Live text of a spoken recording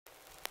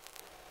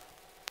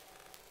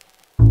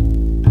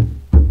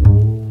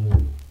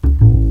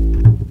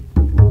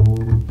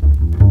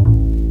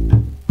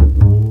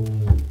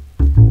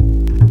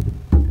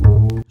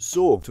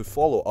So, to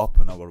follow up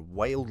on our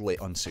wildly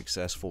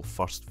unsuccessful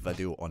first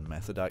video on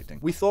method acting,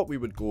 we thought we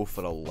would go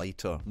for a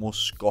lighter, more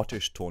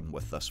Scottish tone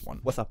with this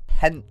one, with a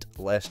hint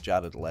less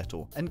Jared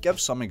Leto, and give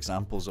some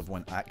examples of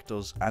when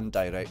actors and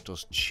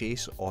directors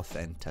chase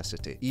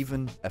authenticity,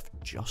 even if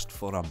just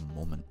for a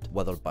moment,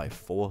 whether by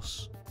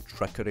force,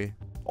 trickery,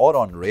 or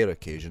on rare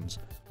occasions,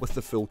 with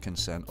the full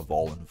consent of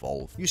all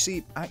involved. You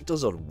see,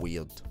 actors are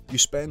weird. You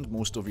spend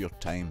most of your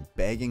time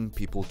begging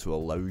people to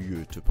allow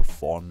you to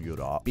perform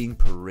your art, being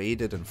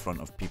paraded in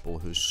front of people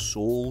whose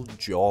sole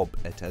job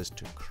it is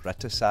to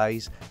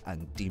criticise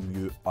and deem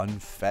you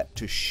unfit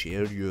to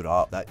share your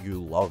art that you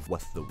love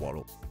with the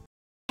world.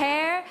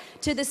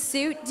 To the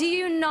suit, do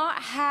you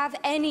not have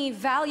any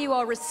value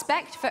or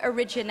respect for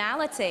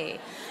originality?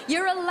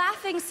 You're a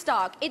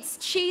laughingstock. It's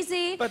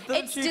cheesy. But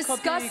it's you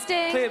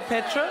disgusting.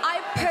 Cleopatra?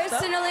 I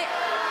personally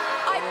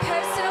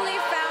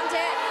found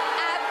it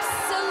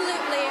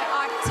absolutely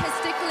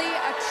artistically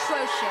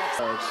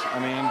atrocious. I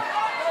mean,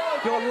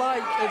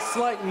 it's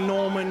like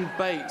Norman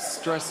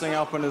Bates dressing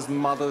up in his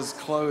mother's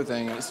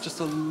clothing. It's just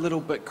a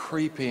little bit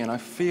creepy, and I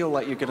feel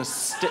like you're gonna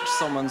stitch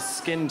someone's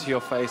skin to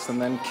your face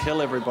and then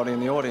kill everybody in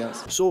the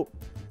audience. So,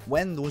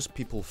 when those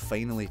people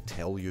finally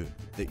tell you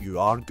that you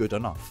are good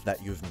enough,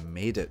 that you've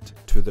made it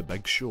to the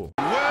big show,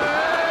 wait a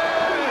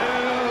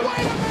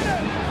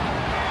minute!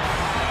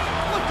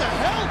 What the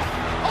hell?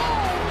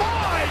 Oh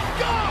my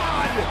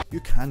God!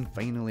 You can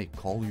finally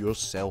call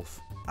yourself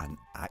an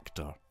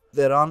actor.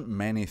 There aren't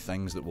many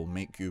things that will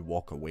make you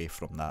walk away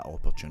from that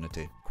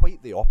opportunity.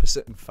 Quite the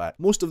opposite, in fact.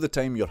 Most of the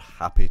time you're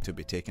happy to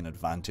be taken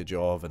advantage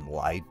of and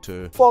lied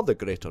to, for the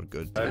greater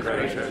good.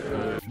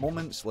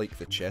 Moments like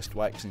the chest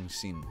waxing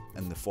scene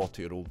in The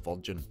 40-Year-Old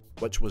Virgin,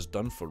 which was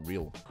done for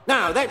real.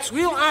 Now, that's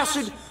real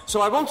acid,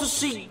 so I want to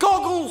see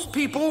goggles,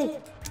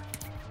 people!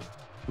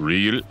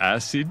 Real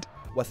acid?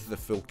 With the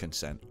full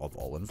consent of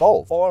all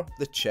involved. Or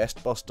the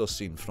chestbuster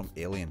scene from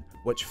Alien,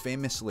 which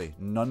famously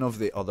none of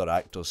the other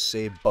actors,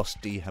 say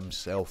Busty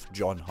himself,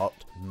 John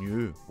Hurt,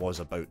 knew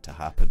was about to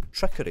happen.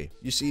 Trickery.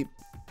 You see,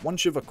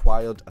 once you've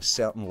acquired a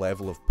certain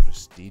level of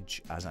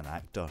prestige as an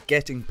actor,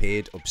 getting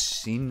paid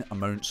obscene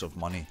amounts of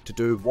money to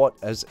do what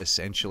is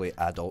essentially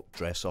adult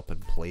dress-up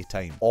and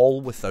playtime, all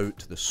without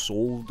the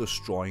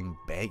soul-destroying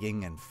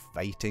begging and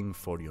fighting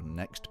for your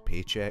next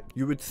paycheck,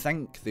 you would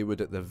think they would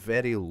at the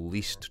very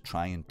least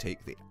try and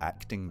take the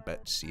acting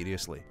bit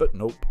seriously. But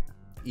nope.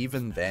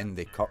 Even then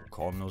they cut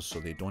corners so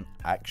they don't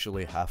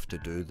actually have to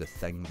do the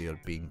thing they are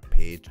being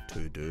paid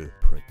to do.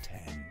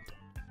 Pretend.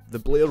 The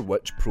Blair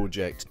Witch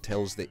Project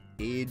tells the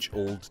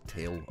age-old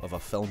tale of a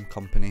film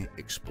company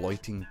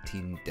exploiting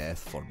teen death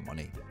for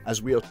money.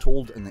 As we are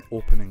told in the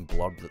opening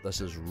blurb that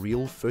this is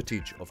real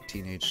footage of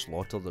teenage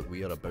slaughter that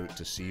we are about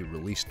to see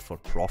released for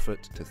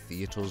profit to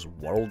theatres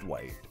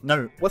worldwide.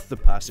 Now, with the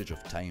passage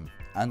of time,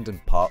 and in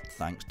part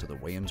thanks to the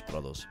Wayans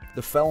brothers,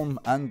 the film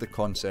and the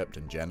concept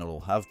in general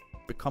have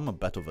become a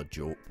bit of a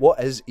joke.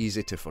 What is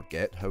easy to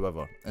forget,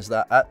 however, is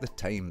that at the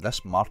time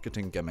this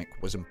marketing gimmick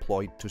was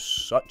employed to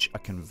such a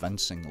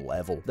convincing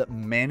level that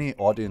many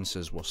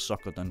audiences were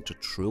suckered into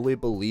truly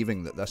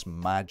believing that this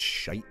mad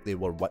shite they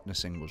were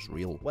witnessing was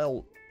real.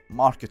 Well,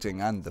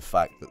 marketing and the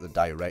fact that the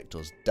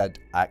directors did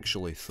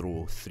actually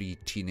throw 3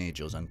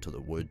 teenagers into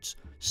the woods,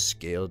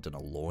 scared and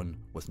alone,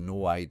 with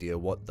no idea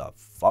what the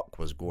fuck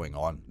was going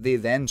on. They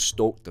then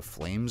stoked the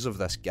flames of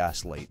this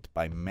gaslight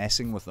by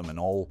messing with them in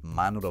all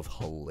manner of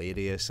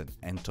hilarious and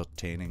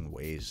entertaining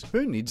ways.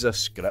 Who needs a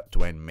script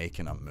when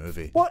making a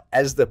movie? What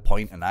is the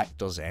point in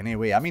actors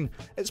anyway? I mean,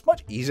 it's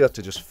much easier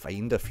to just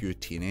find a few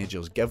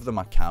teenagers, give them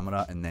a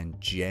camera, and then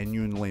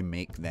genuinely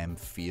make them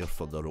fear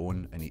for their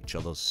own and each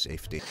other's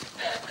safety.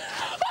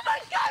 Oh my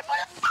God, what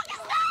the fuck is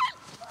that?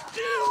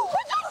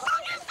 What the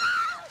fuck is that?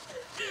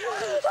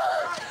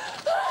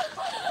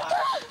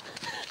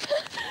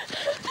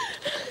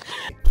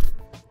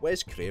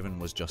 Wes Craven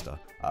was just a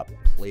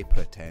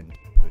play-pretend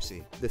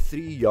pussy. The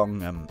 3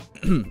 young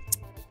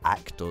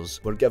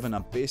actors were given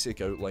a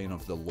basic outline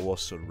of the lore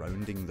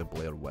surrounding the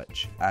Blair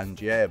Witch, and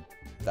yeah,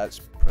 that's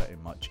pretty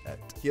much it.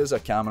 Here's a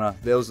camera,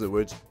 there's the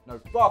woods, now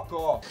fuck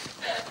off!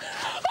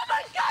 Oh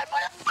my God,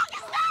 what the fuck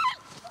is that?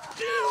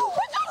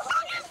 What the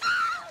fuck is that?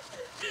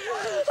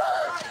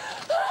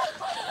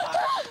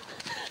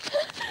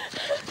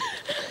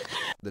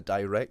 The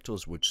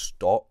directors would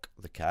stalk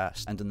the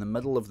cast, and in the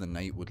middle of the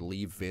night would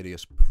leave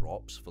various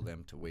props for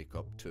them to wake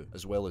up to,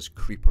 as well as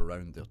creep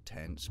around their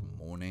tents,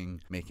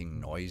 moaning, making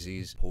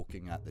noises,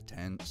 poking at the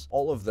tents.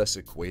 All of this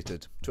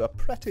equated to a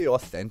pretty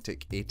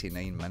authentic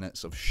 89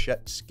 minutes of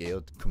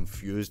shit-scared,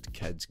 confused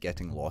kids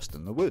getting lost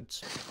in the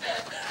woods.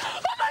 Oh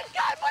my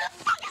God, what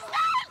the fuck is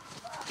that?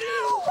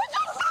 What the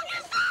fuck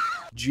is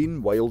that?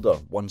 Gene Wilder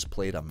once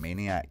played a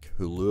maniac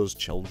who lures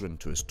children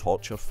to his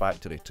torture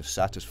factory to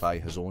satisfy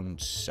his own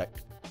sick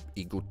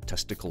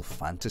egotistical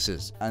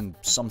fantasies, and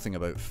something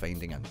about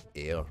finding an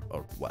heir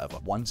or whatever.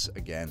 Once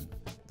again,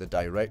 the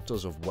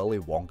directors of Willy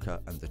Wonka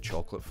and the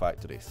Chocolate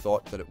Factory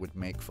thought that it would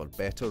make for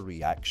better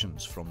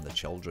reactions from the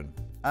children,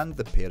 and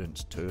the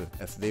parents too,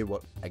 if they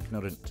were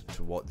ignorant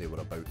to what they were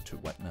about to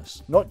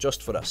witness. Not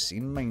just for a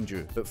scene, mind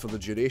you, but for the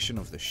duration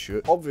of the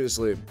shoot.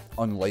 Obviously,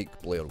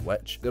 unlike Blair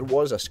Witch, there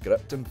was a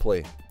script in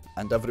play,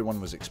 and everyone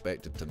was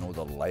expected to know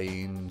their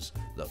lines,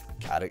 their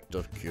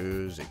character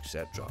cues,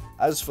 etc.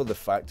 As for the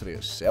factory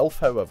itself,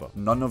 however,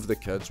 none of the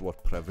kids were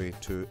privy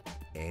to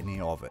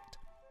any of it.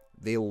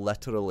 They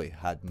literally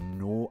had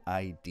no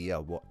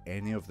idea what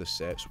any of the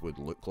sets would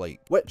look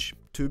like, which,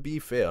 to be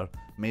fair,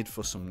 made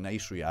for some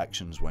nice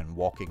reactions when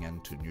walking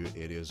into new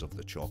areas of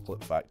the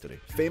Chocolate Factory.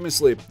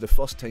 Famously, the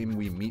first time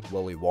we meet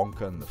Willy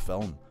Wonka in the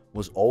film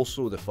was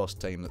also the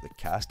first time that the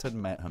cast had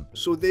met him,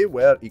 so they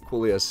were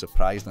equally as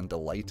surprised and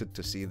delighted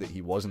to see that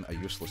he wasn't a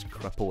useless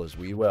cripple as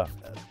we were.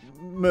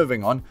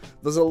 Moving on,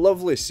 there's a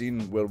lovely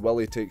scene where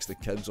Willy takes the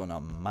kids on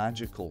a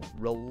magical,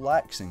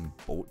 relaxing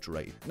boat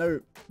ride. Now,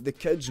 the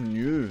kids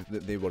knew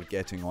that they were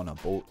getting on a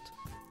boat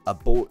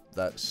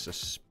that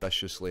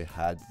suspiciously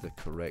had the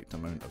correct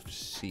amount of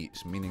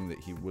seats, meaning that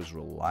he was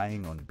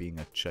relying on being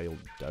a child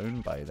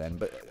down by then,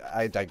 but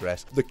I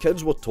digress. The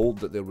kids were told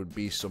that there would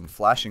be some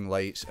flashing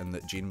lights and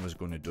that Gene was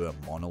going to do a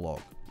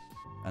monologue.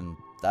 And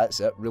that's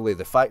it really.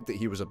 The fact that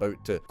he was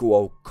about to go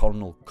all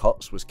Colonel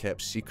Kurtz was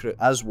kept secret,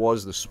 as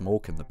was the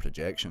smoke and the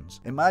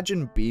projections.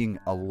 Imagine being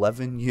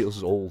 11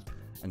 years old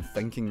and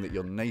thinking that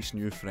your nice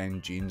new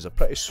friend Gene's a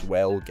pretty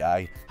swell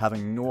guy,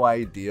 having no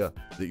idea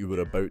that you were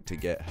about to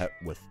get hit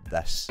with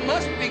this.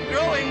 Must be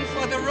growing,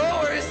 for the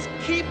rowers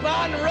keep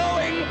on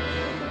rowing,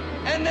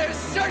 and they're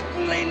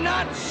certainly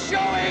not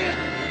showing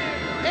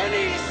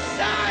any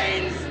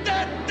signs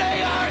that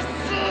they are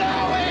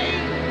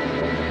slowing.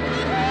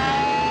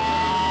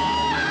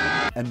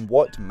 In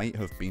what might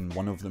have been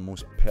one of the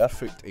most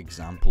perfect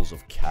examples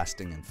of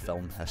casting in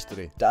film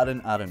history,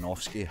 Darren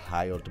Aronofsky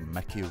hired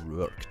Mickey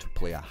Rourke to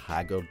play a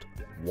haggard,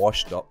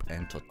 washed-up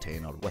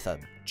entertainer with a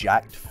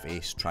jacked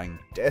face trying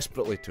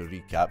desperately to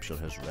recapture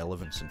his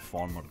relevance and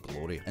former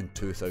glory in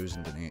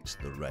 2008's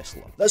The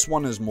Wrestler. This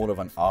one is more of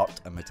an art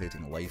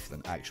imitating life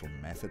than actual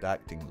method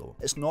acting though.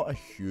 It's not a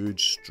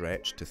huge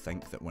stretch to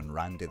think that when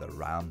Randy the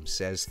Ram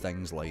says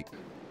things like,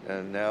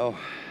 "And now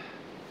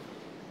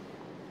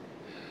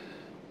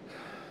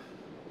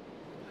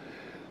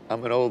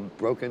I'm an old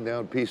broken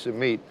down piece of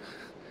meat,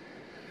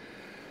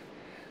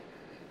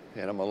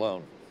 and I'm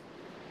alone,"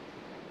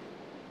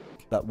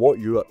 that what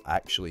you are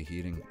actually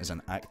hearing is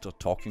an actor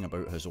talking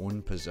about his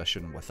own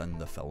position within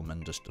the film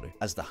industry.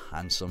 As the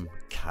handsome,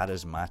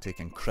 charismatic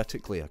and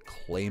critically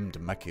acclaimed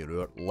Mickey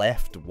Rourke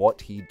left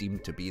what he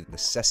deemed to be the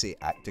sissy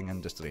acting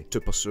industry to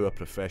pursue a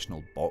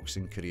professional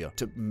boxing career,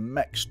 to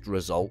mixed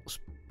results,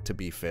 to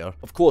be fair.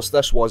 Of course,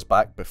 this was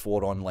back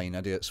before online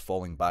idiots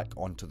falling back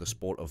onto the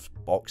sport of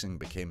boxing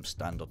became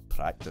standard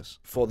practice.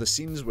 For the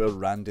scenes where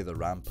Randy the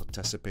Ram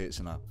participates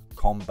in a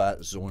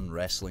combat zone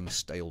wrestling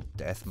style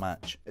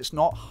deathmatch, it's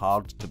not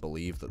hard to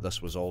believe that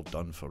this was all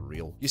done for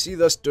real. You see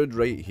this dude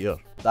right here?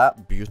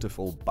 That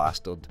beautiful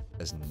bastard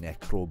is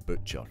Necro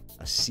Butcher,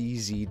 a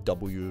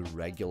CZW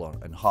regular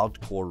and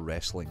hardcore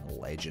wrestling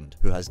legend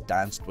who has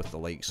danced with the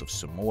likes of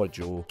Samoa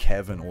Joe,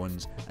 Kevin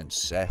Owens and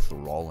Seth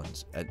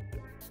Rollins.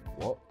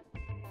 What?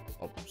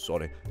 Oh,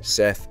 sorry,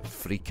 Seth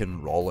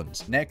freaking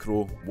Rollins.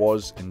 Necro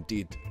was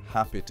indeed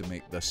happy to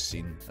make this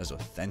scene as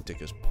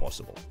authentic as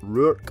possible.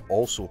 Rourke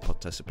also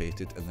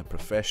participated in the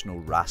professional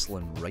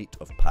wrestling rite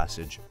of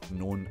passage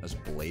known as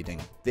blading,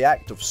 the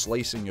act of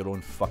slicing your own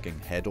fucking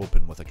head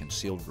open with a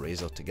concealed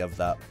razor to give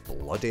that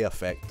bloody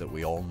effect that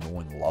we all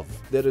know and love.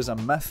 There is a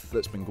myth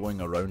that's been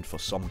going around for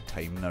some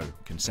time now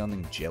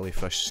concerning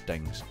jellyfish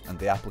stings and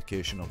the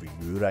application of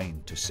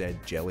urine to said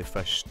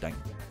jellyfish sting.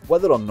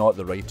 Whether or not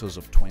the writers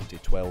of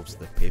 2012's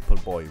The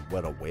Paperboy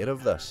were aware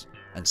of this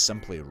and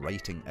simply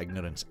writing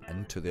ignorance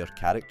into their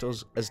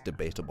characters is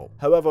debatable.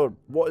 However,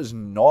 what is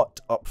not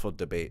up for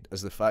debate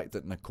is the fact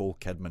that Nicole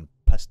Kidman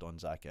pissed on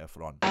Zac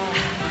Efron.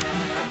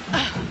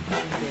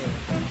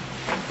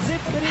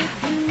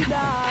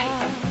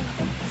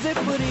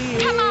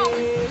 Come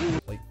on!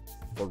 Like,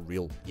 for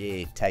real.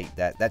 Yeah, take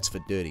that. That's for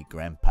dirty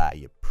grandpa,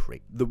 you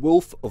prick. The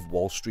Wolf of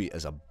Wall Street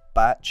is a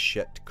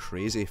batshit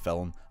crazy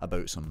film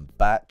about some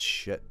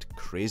batshit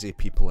crazy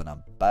people in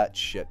a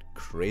batshit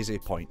crazy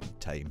point in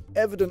time.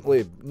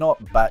 Evidently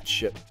not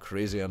batshit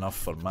crazy enough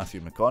for Matthew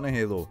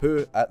McConaughey though,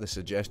 who, at the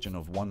suggestion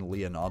of one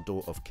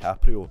Leonardo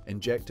DiCaprio,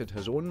 injected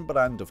his own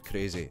brand of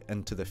crazy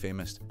into the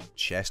famous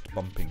chest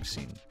bumping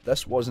scene.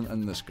 This wasn't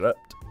in the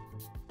script.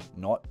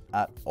 Not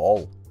at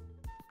all.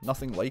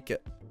 Nothing like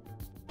it.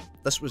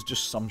 This was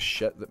just some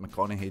shit that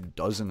McConaughey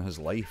does in his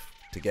life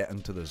to get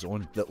into the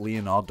zone that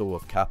Leonardo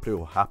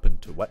DiCaprio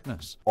happened to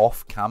witness.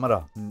 Off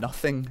camera,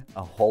 nothing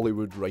a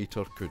Hollywood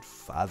writer could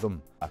fathom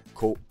a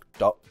coked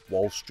up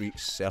Wall Street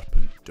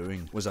serpent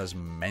doing was as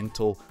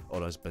mental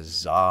or as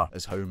bizarre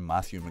as how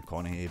Matthew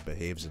McConaughey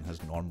behaves in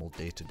his normal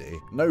day-to-day.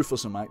 Now for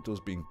some actors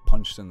being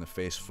punched in the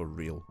face for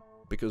real,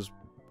 because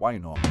why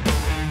not?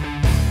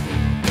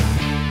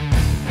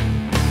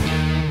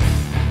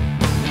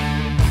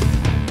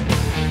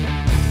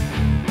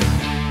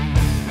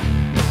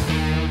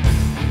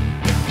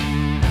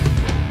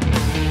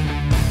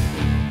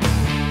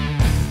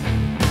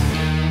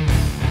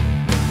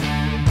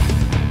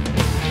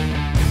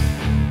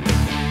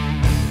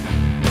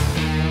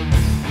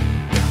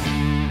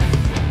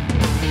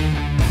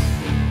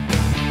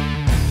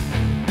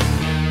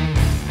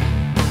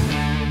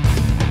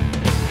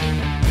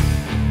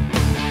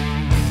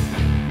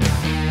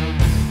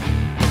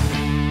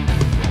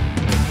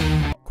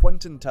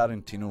 Quentin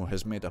Tarantino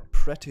has made a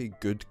pretty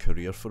good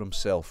career for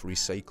himself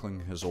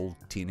recycling his old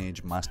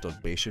teenage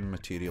masturbation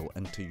material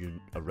into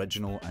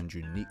original and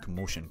unique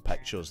motion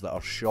pictures that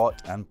are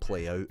shot and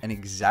play out in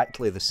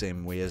exactly the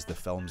same way as the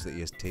films that he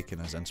has taken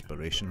his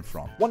inspiration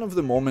from. One of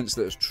the moments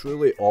that is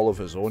truly all of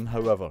his own,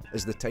 however,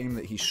 is the time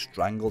that he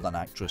strangled an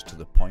actress to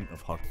the point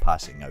of her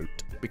passing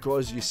out.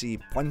 Because, you see,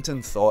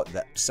 Quentin thought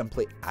that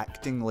simply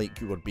acting like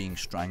you were being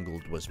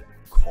strangled was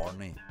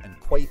corny and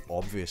quite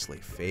obviously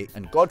fake,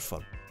 and God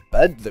forbid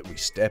that we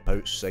step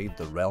outside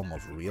the realm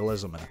of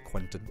realism in a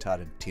Quentin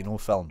Tarantino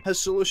film. His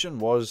solution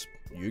was,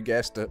 you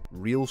guessed it,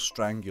 real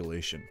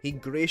strangulation. He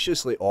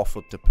graciously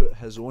offered to put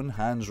his own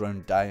hands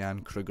round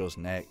Diane Kruger's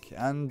neck,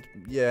 and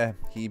yeah,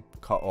 he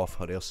cut off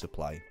her air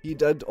supply. He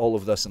did all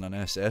of this in an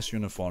SS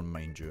uniform,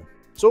 mind you.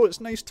 So it's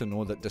nice to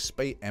know that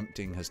despite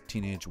emptying his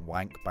teenage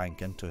wank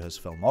bank into his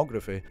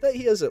filmography, that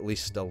he is at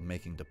least still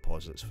making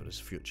deposits for his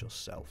future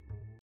self.